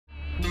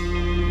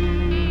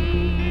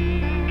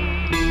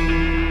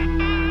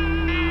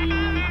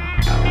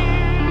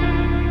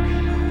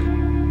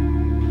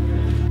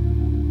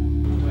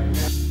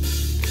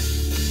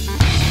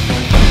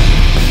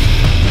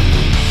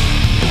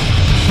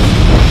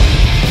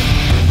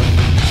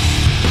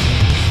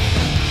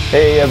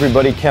Hey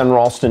everybody, Ken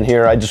Ralston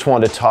here. I just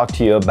want to talk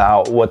to you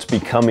about what's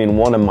becoming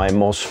one of my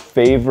most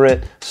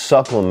favorite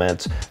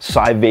supplements,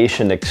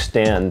 Scivation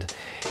XTEND.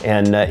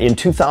 And in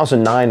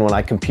 2009, when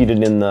I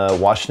competed in the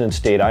Washington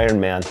State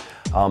Ironman,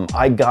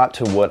 I got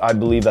to what I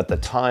believe at the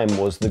time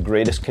was the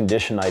greatest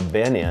condition I'd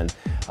been in.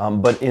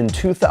 But in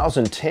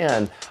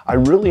 2010, I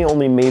really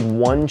only made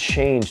one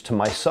change to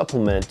my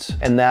supplements,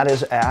 and that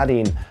is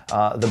adding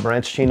the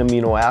branched chain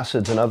amino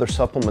acids and other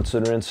supplements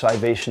that are in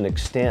Scivation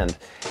XTEND.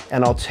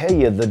 And I'll tell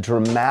you, the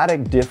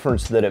dramatic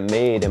difference that it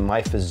made in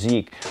my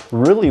physique,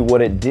 really what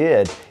it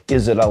did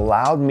is it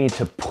allowed me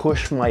to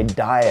push my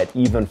diet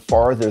even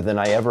farther than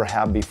I ever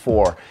have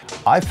before.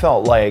 I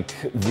felt like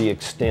the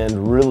XTEND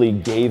really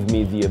gave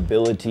me the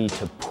ability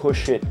to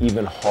push it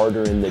even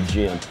harder in the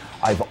gym.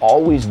 I've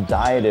always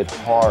dieted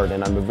hard,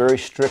 and I'm a very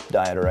strict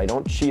dieter. I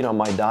don't cheat on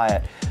my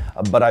diet,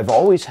 but I've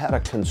always had a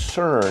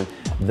concern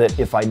that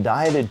if I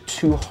dieted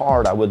too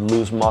hard, I would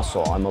lose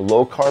muscle. I'm a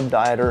low-carb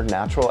dieter,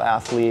 natural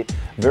athlete,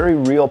 very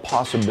real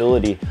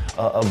possibility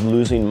of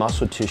losing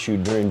muscle tissue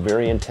during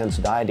very intense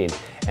dieting.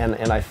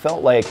 And I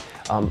felt like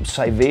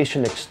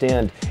Scivation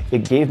XTEND,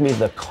 it gave me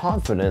the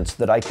confidence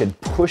that I could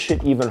push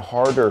it even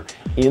harder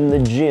in the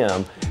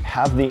gym,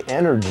 have the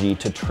energy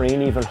to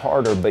train even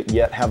harder, but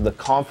yet have the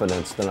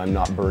confidence that I'm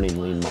not burning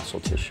lean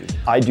muscle tissue.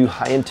 I do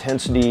high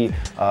intensity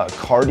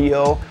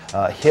cardio,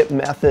 HIIT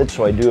method,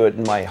 so I do it,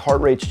 my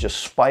heart rates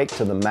just spike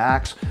to the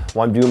max.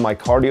 While I'm doing my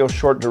cardio,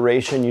 short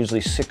duration,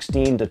 usually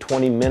 16 to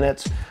 20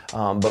 minutes,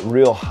 but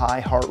real high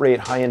heart rate,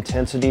 high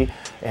intensity,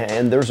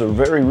 and there's a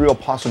very real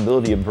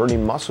possibility of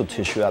burning muscle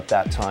tissue at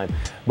that time.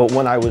 But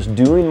when I was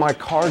doing my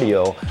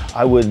cardio,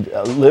 I would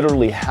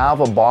literally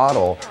have a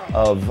bottle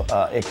of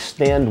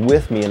XTEND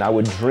with me, and I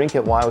would drink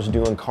it while I was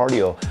doing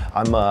cardio.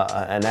 I'm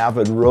an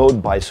avid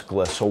road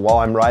bicyclist, so while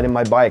I'm riding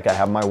my bike, I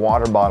have my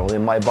water bottle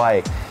in my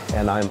bike,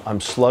 and I'm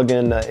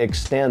slugging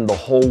XTEND the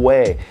whole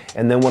way.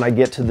 And then when I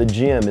get to the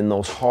gym in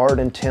those hard,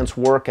 intense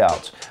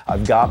workouts,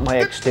 I've got my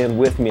XTEND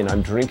with me and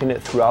I'm drinking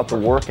it throughout the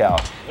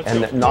workout.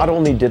 And not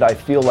only did I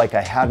feel like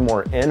I had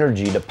more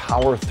energy to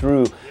power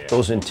through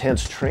those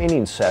intense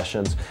training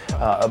sessions,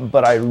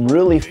 but I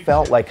really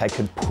felt like I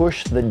could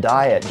push the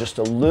diet just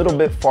a little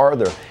bit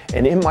farther.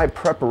 And in my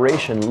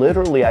preparation,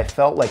 literally I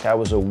felt like I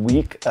was a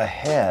week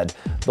ahead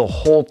the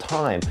whole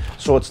time.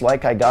 So it's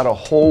like I got a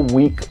whole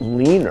week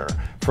leaner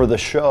for the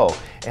show.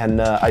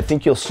 And I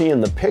think you'll see in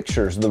the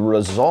pictures, the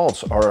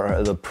results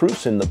are the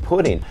proofs in the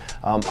pudding.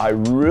 I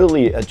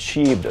really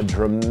achieved a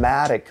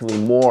dramatically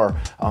more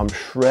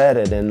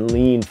shredded and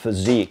lean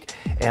physique.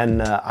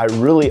 And I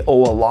really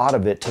owe a lot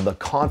of it to the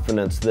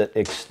confidence that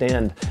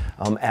XTEND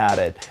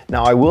added.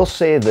 Now I will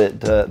say that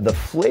the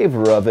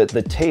flavor of it,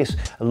 the taste,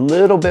 a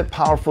little bit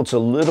powerful, it's a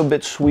little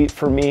bit sweet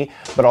for me,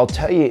 but I'll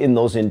tell you, in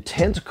those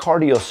intense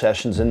cardio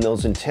sessions, in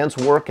those intense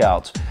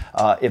workouts,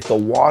 if the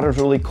water's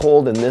really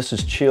cold and this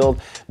is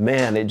chilled,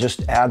 man, it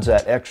just adds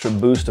that extra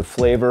boost of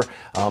flavor.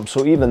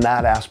 So even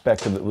that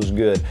aspect of it was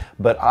good.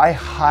 But I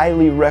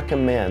highly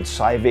recommend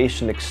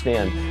Scivation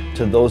XTEND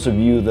to those of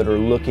you that are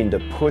looking to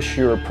push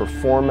your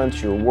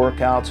performance, your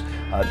workouts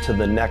to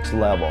the next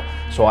level.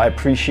 So I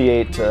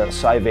appreciate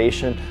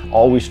Scivation,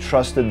 always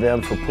trusted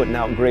them for putting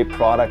out great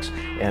products,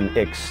 and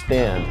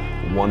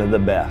XTEND, one of the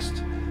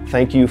best.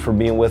 Thank you for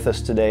being with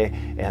us today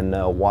and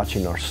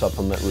watching our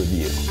supplement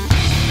review.